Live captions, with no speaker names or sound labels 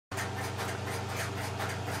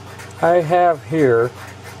I have here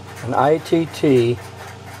an ITT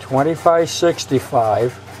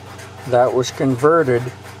 2565 that was converted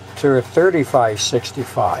to a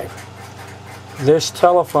 3565. This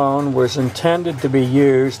telephone was intended to be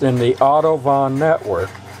used in the Autovon network,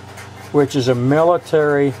 which is a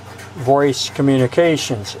military voice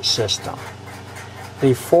communications system.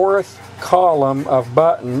 The fourth column of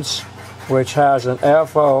buttons, which has an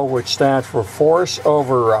FO, which stands for force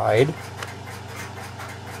override,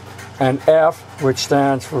 an F, which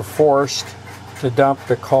stands for forced to dump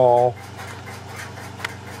the call,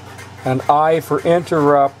 an I for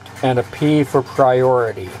interrupt, and a P for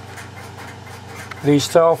priority. These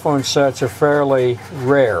telephone sets are fairly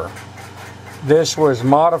rare. This was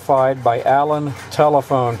modified by Allen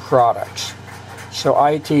Telephone Products. So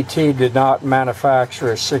ITT did not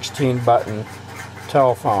manufacture a 16-button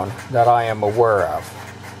telephone that I am aware of.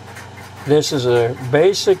 This is a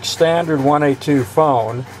basic standard 182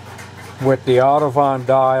 phone with the Autovon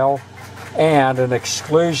dial and an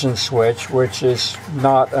exclusion switch, which is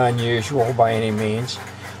not unusual by any means,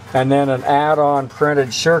 and then an add-on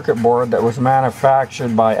printed circuit board that was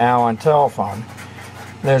manufactured by Allen Telephone.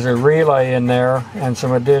 There's a relay in there and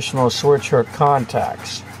some additional switch hook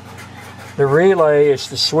contacts. The relay is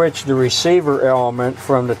to switch the receiver element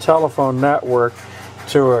from the telephone network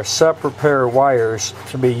to a separate pair of wires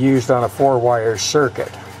to be used on a 4-wire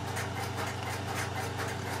circuit.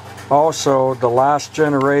 Also, the last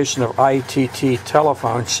generation of ITT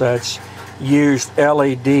telephone sets used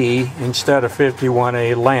LED instead of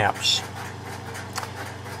 51A lamps.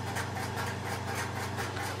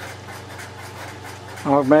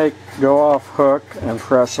 I'll go off hook and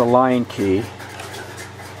press a line key.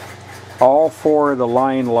 All 4 of the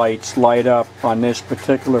line lights light up on this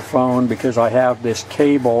particular phone because I have this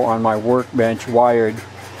cable on my workbench wired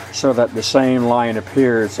so that the same line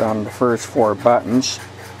appears on the first 4 buttons.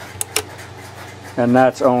 And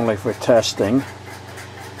that's only for testing.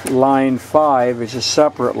 Line 5 is a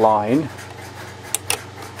separate line.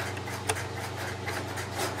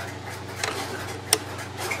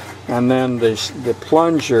 And then the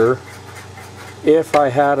plunger, if I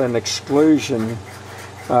had an exclusion,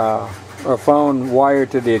 a phone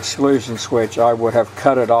wired to the exclusion switch, I would have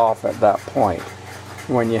cut it off at that point.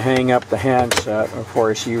 When you hang up the handset, of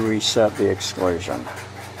course, you reset the exclusion.